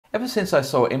Ever since I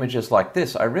saw images like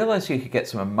this, I realized you could get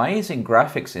some amazing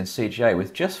graphics in CGA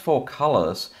with just 4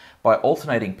 colors by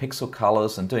alternating pixel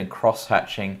colors and doing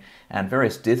cross-hatching and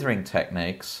various dithering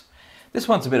techniques. This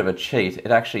one's a bit of a cheat.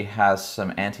 It actually has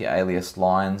some anti-alias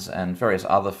lines and various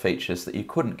other features that you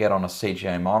couldn't get on a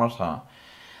CGA monitor.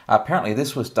 Apparently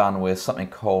this was done with something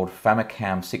called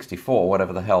Famicat 64,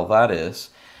 whatever the hell that is.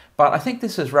 But I think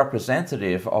this is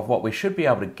representative of what we should be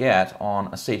able to get on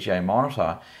a CGA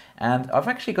monitor, and I've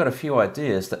actually got a few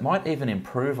ideas that might even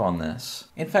improve on this.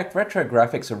 In fact, retro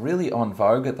graphics are really on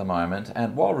vogue at the moment,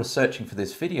 and while researching for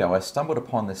this video I stumbled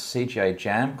upon this CGA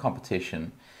Jam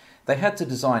competition. They had to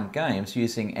design games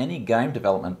using any game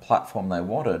development platform they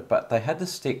wanted, but they had to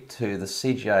stick to the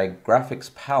CGA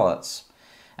graphics palettes.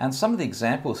 And some of the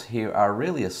examples here are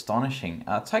really astonishing.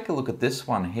 Take a look at this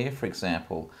one here, for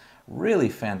example. Really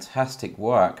fantastic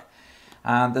work.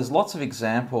 And there's lots of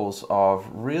examples of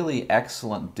really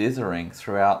excellent dithering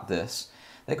throughout this.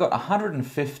 They've got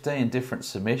 115 different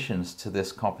submissions to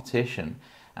this competition,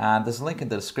 and there's a link in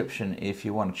the description if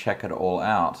you want to check it all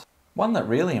out. One that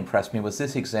really impressed me was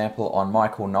this example on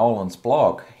Michael Noland's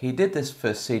blog. He did this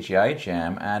for CGA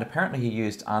Jam, and apparently he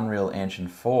used Unreal Engine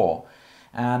 4.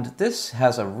 And this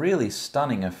has a really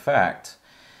stunning effect.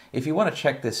 If you want to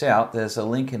check this out, there's a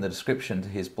link in the description to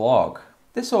his blog.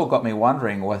 This all got me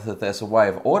wondering whether there's a way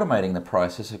of automating the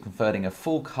process of converting a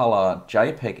full color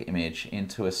JPEG image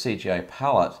into a CGA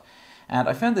palette. And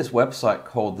I found this website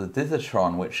called the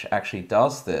Dithertron which actually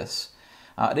does this.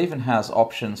 It even has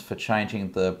options for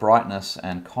changing the brightness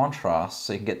and contrast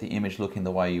so you can get the image looking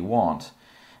the way you want.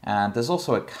 And there's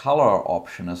also a color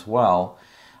option as well.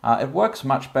 It works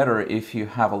much better if you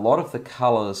have a lot of the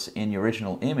colors in your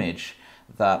original image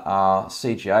that are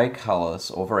CGA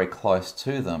colors or very close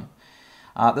to them.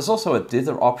 There's also a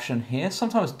dither option here.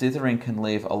 Sometimes dithering can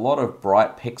leave a lot of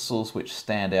bright pixels which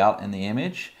stand out in the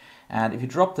image, and if you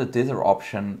drop the dither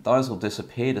option, those will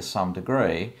disappear to some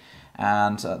degree,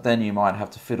 and then you might have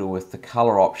to fiddle with the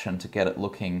color option to get it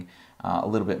looking a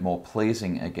little bit more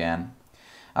pleasing again.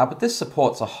 But this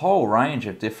supports a whole range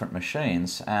of different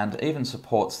machines and even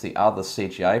supports the other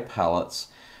CGA palettes.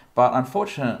 But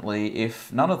unfortunately,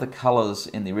 if none of the colors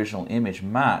in the original image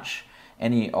match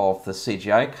any of the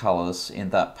CGA colors in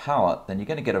that palette, then you're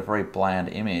going to get a very bland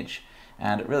image.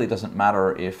 And it really doesn't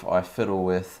matter if I fiddle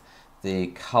with the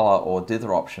color or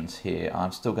dither options here,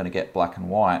 I'm still going to get black and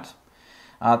white.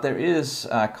 There is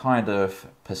a kind of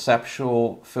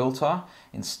perceptual filter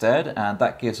instead, and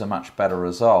that gives a much better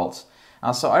result.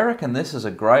 So I reckon this is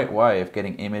a great way of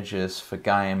getting images for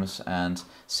games and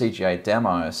CGA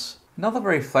demos. Another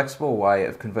very flexible way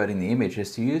of converting the image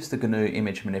is to use the GNU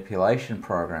image manipulation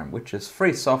program, which is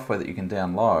free software that you can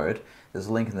download. There's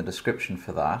a link in the description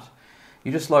for that.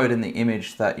 You just load in the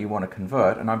image that you want to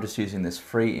convert, and I'm just using this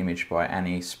free image by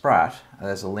Annie Spratt.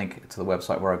 There's a link to the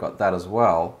website where I got that as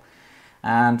well.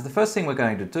 And the first thing we're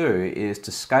going to do is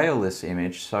to scale this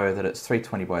image so that it's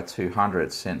 320 by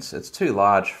 200, since it's too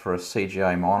large for a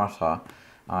CGA monitor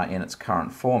in its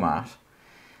current format.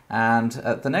 And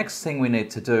the next thing we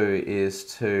need to do is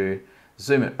to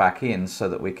zoom it back in so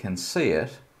that we can see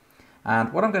it.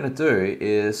 And what I'm going to do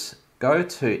is go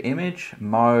to Image,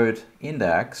 Mode,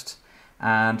 Indexed,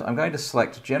 and I'm going to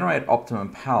select Generate Optimum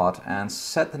Palette and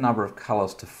set the number of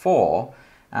colors to 4.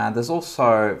 And there's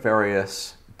also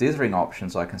various dithering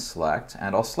options I can select,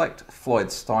 and I'll select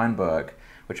Floyd Steinberg,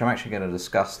 which I'm actually going to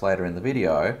discuss later in the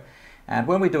video. And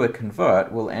when we do a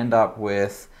convert, we'll end up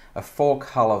with a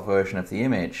 4-color version of the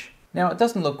image. Now it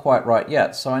doesn't look quite right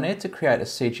yet, so I need to create a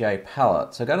CGA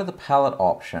palette. So go to the palette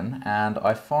option and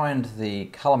I find the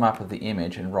color map of the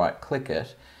image and right click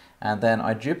it, and then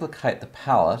I duplicate the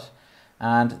palette,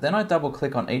 and then I double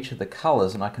click on each of the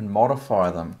colors and I can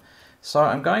modify them. So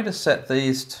I'm going to set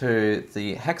these to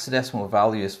the hexadecimal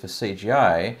values for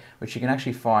CGA, which you can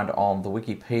actually find on the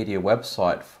Wikipedia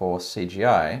website for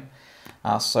CGA.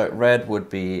 So red would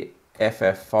be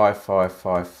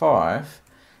FF5555,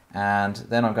 and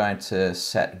then I'm going to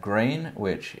set green,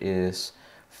 which is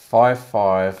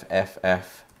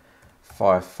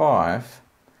 55FF55,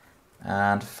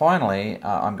 and finally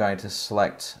I'm going to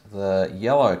select the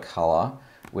yellow color,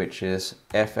 which is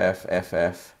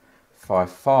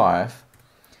FFFF55,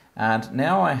 and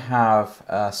now I have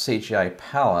a CGA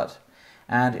palette,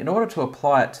 and in order to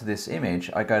apply it to this image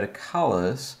I go to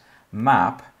Colors,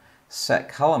 Map, Set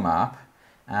Color Map,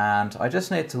 and I just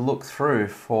need to look through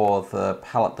for the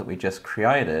palette that we just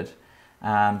created,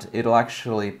 and it'll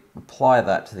actually apply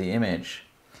that to the image.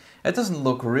 It doesn't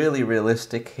look really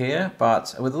realistic here,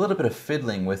 but with a little bit of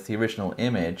fiddling with the original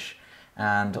image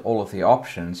and all of the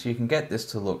options, you can get this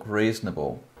to look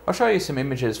reasonable. I'll show you some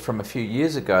images from a few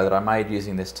years ago that I made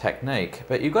using this technique,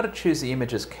 but you've got to choose the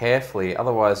images carefully,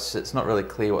 otherwise it's not really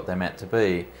clear what they're meant to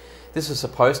be. This is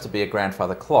supposed to be a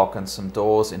grandfather clock and some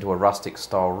doors into a rustic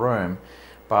style room,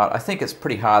 but I think it's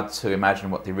pretty hard to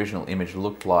imagine what the original image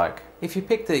looked like. If you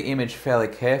pick the image fairly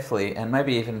carefully and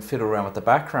maybe even fiddle around with the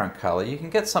background colour, you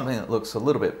can get something that looks a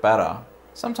little bit better.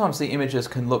 Sometimes the images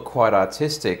can look quite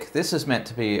artistic. This is meant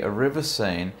to be a river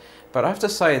scene, but I have to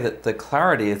say that the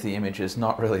clarity of the image is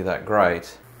not really that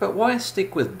great. But why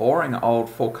stick with boring old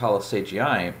full-colour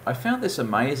CGA? I found this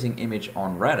amazing image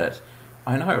on Reddit.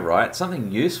 I know, right?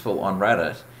 Something useful on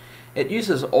Reddit. It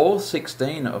uses all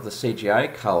 16 of the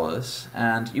CGA colours,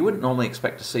 and you wouldn't normally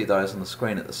expect to see those on the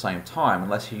screen at the same time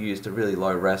unless you used a really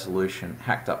low resolution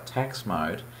hacked up text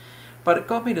mode. But it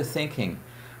got me to thinking.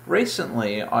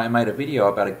 Recently I made a video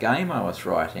about a game I was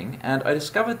writing, and I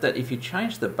discovered that if you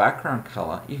change the background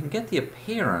colour, you can get the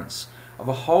appearance of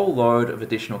a whole load of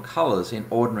additional colours in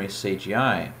ordinary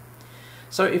CGA.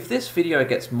 So if this video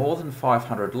gets more than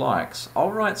 500 likes,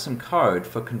 I'll write some code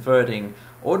for converting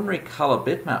ordinary colour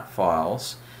bitmap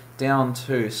files down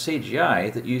to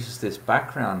CGA that uses this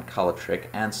background colour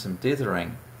trick and some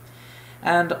dithering.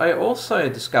 And I also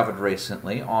discovered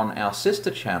recently on our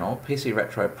sister channel, PC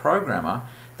Retro Programmer,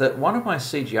 that one of my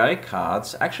CGA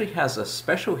cards actually has a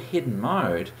special hidden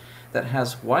mode that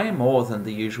has way more than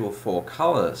the usual 4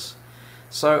 colours.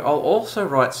 So I'll also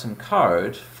write some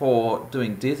code for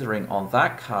doing dithering on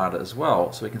that card as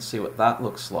well, so we can see what that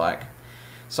looks like.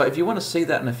 So if you want to see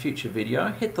that in a future video,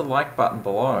 hit the like button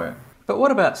below. But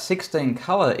what about 16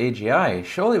 colour EGA?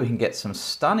 Surely we can get some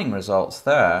stunning results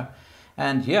there.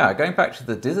 And yeah, going back to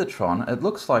the Dithertron, it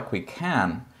looks like we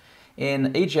can.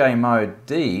 In EGA mode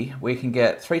D, we can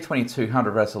get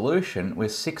 32200 resolution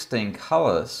with 16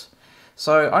 colours.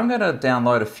 So I'm going to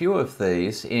download a few of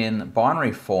these in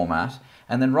binary format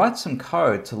and then write some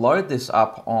code to load this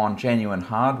up on genuine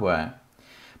hardware.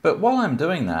 But while I'm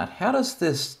doing that, how does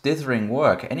this dithering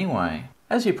work anyway?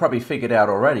 As you probably figured out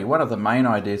already, one of the main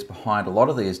ideas behind a lot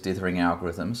of these dithering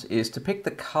algorithms is to pick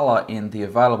the colour in the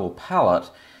available palette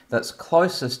that's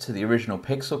closest to the original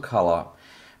pixel colour.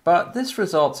 But this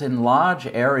results in large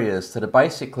areas that are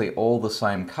basically all the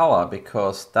same colour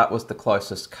because that was the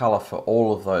closest colour for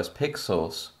all of those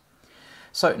pixels.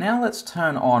 So now let's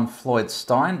turn on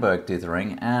Floyd-Steinberg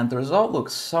dithering, and the result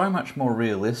looks so much more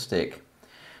realistic.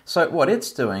 So what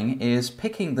it's doing is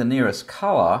picking the nearest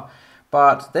colour,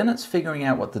 but then it's figuring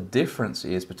out what the difference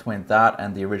is between that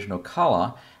and the original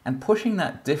colour and pushing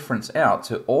that difference out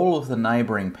to all of the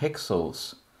neighbouring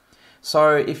pixels.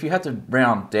 So if you had to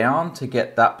round down to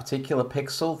get that particular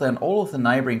pixel, then all of the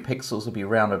neighbouring pixels will be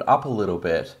rounded up a little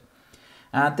bit.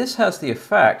 And this has the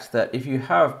effect that if you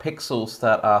have pixels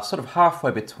that are sort of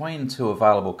halfway between 2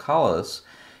 available colours,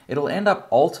 it'll end up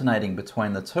alternating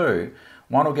between the 2.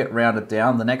 One will get rounded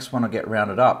down, the next one will get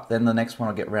rounded up, then the next one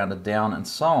will get rounded down, and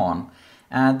so on.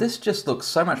 And this just looks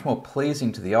so much more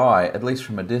pleasing to the eye, at least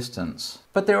from a distance.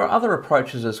 But there are other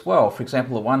approaches as well. For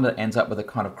example, the one that ends up with a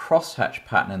kind of crosshatch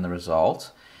pattern in the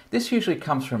result. This usually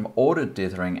comes from ordered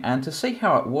dithering, and to see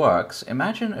how it works,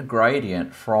 imagine a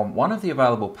gradient from one of the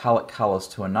available palette colours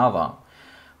to another.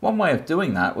 One way of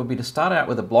doing that would be to start out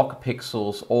with a block of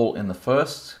pixels all in the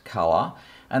first colour,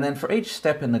 and then for each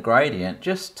step in the gradient,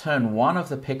 just turn one of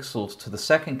the pixels to the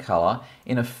second colour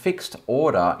in a fixed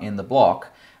order in the block,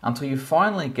 until you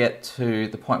finally get to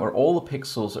the point where all the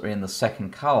pixels are in the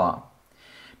second colour.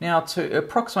 Now, to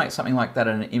approximate something like that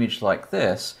in an image like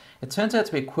this, it turns out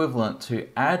to be equivalent to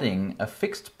adding a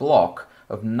fixed block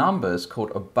of numbers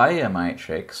called a Bayer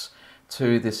matrix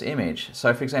to this image.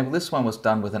 So for example, this one was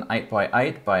done with an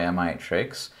 8x8 Bayer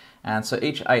matrix, and so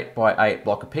each 8x8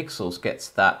 block of pixels gets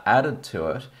that added to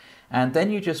it, and then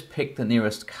you just pick the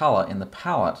nearest colour in the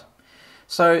palette.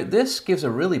 So this gives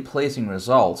a really pleasing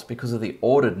result because of the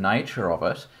ordered nature of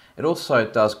it. It also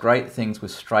does great things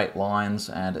with straight lines,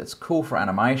 and it's cool for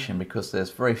animation because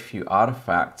there's very few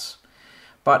artifacts.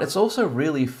 But it's also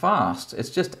really fast. It's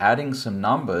just adding some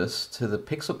numbers to the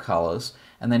pixel colors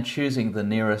and then choosing the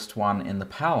nearest one in the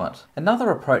palette.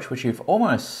 Another approach which you've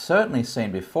almost certainly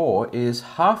seen before is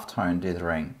halftone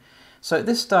dithering. So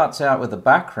this starts out with a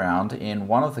background in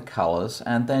one of the colors,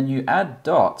 and then you add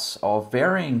dots of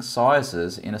varying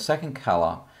sizes in a second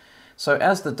color. So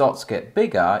as the dots get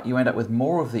bigger, you end up with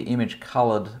more of the image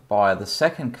colored by the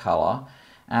second color,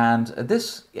 and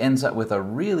this ends up with a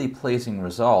really pleasing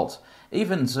result.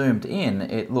 Even zoomed in,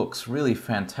 it looks really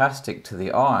fantastic to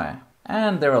the eye.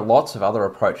 And there are lots of other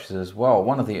approaches as well.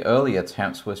 One of the early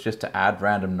attempts was just to add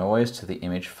random noise to the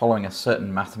image following a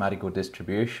certain mathematical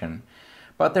distribution.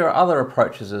 But there are other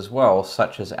approaches as well,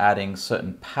 such as adding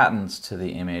certain patterns to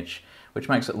the image, which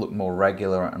makes it look more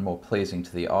regular and more pleasing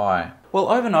to the eye. Well,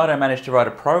 overnight I managed to write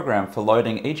a program for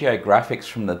loading EGA graphics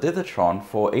from the Dithertron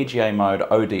for EGA mode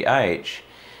ODH.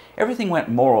 Everything went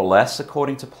more or less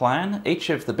according to plan. Each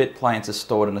of the bit planes is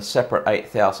stored in a separate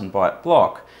 8000 byte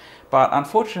block, but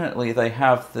unfortunately they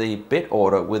have the bit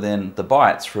order within the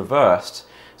bytes reversed,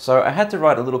 so I had to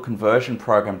write a little conversion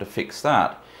program to fix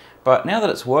that. But now that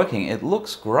it's working, it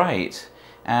looks great.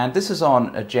 And this is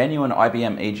on a genuine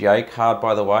IBM EGA card,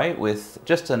 by the way, with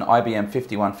just an IBM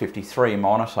 5153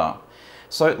 monitor.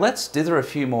 So let's dither a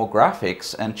few more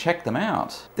graphics and check them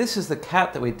out. This is the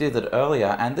cat that we dithered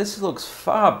earlier, and this looks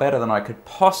far better than I could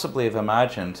possibly have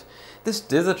imagined. This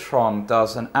Dithertron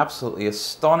does an absolutely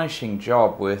astonishing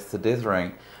job with the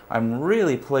dithering. I'm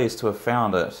really pleased to have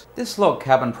found it. This log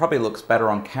cabin probably looks better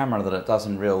on camera than it does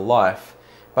in real life,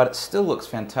 but it still looks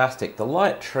fantastic. The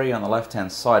light tree on the left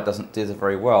hand side doesn't dither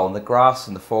very well, and the grass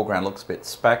in the foreground looks a bit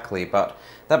spackly, but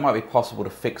that might be possible to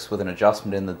fix with an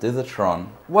adjustment in the Dithertron.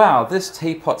 Wow, this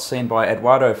teapot scene by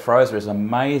Eduardo Froza is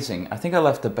amazing. I think I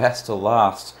left the best till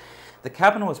last. The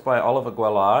cabin was by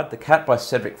Olivier, the cat by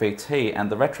Cedric VT, and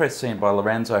the retro scene by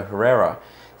Lorenzo Herrera.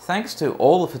 Thanks to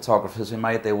all the photographers who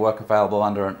made their work available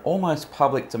under an almost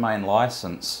public domain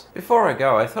license. Before I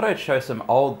go, I thought I'd show some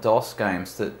old DOS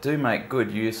games that do make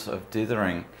good use of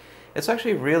dithering. It's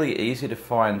actually really easy to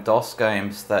find DOS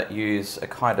games that use a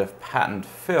kind of patterned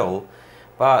fill,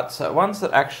 but ones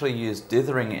that actually use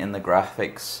dithering in the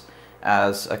graphics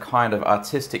as a kind of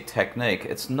artistic technique,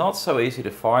 it's not so easy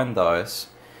to find those.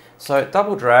 So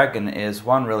Double Dragon is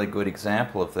one really good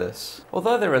example of this.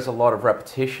 Although there is a lot of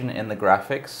repetition in the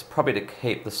graphics, probably to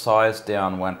keep the size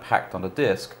down when packed on a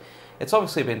disc, it's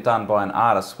obviously been done by an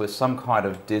artist with some kind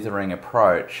of dithering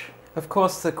approach. Of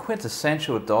course, the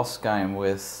quintessential DOS game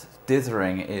with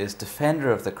dithering is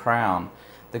Defender of the Crown.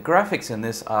 The graphics in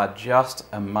this are just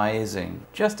amazing.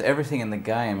 Just everything in the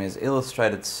game is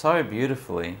illustrated so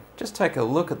beautifully. Just take a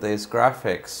look at these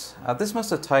graphics. This must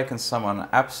have taken someone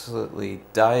absolutely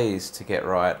days to get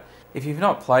right. If you've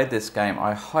not played this game,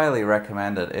 I highly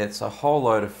recommend it. It's a whole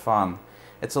load of fun.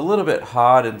 It's a little bit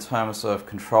hard in terms of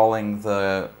controlling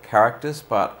the characters,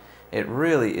 but it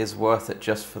really is worth it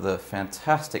just for the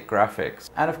fantastic graphics.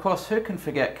 And of course, who can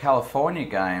forget California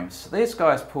Games? These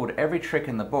guys pulled every trick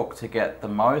in the book to get the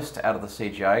most out of the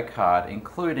CGA card,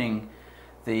 including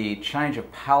the change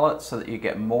of palette so that you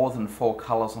get more than 4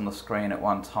 colors on the screen at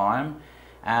one time,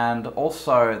 and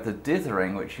also the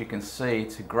dithering, which you can see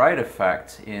to great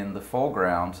effect in the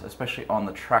foreground, especially on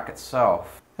the track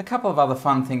itself. A couple of other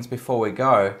fun things before we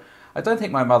go. I don't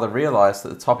think my mother realised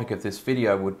that the topic of this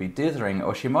video would be dithering,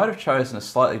 or she might have chosen a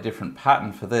slightly different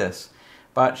pattern for this,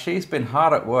 but she's been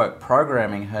hard at work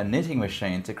programming her knitting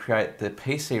machine to create the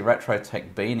PC Retro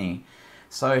Tech beanie.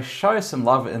 So show some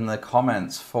love in the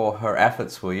comments for her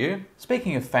efforts, will you?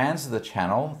 Speaking of fans of the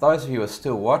channel, those of you who are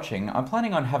still watching, I'm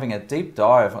planning on having a deep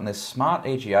dive on this smart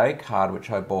EGA card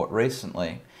which I bought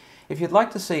recently. If you'd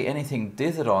like to see anything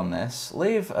dithered on this,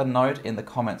 leave a note in the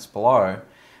comments below.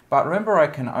 But remember, I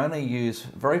can only use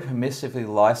very permissively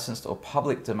licensed or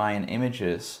public domain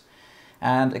images.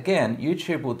 And again,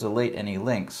 YouTube will delete any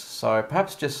links, so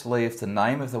perhaps just leave the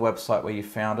name of the website where you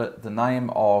found it, the name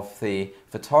of the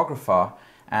photographer,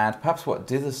 and perhaps what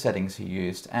dither settings you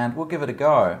used, and we'll give it a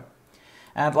go.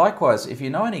 And likewise, if you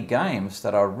know any games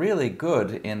that are really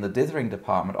good in the dithering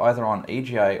department, either on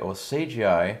EGA or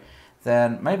CGA,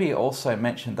 then maybe also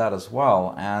mention that as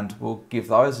well, and we'll give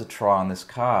those a try on this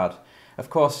card. Of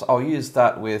course, I'll use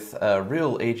that with a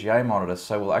real EGA monitor,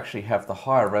 so we'll actually have the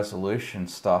higher resolution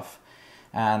stuff.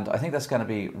 And I think that's going to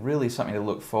be really something to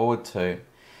look forward to.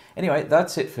 Anyway,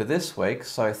 that's it for this week,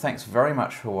 so thanks very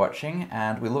much for watching,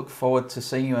 and we look forward to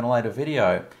seeing you in a later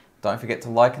video. Don't forget to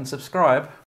like and subscribe.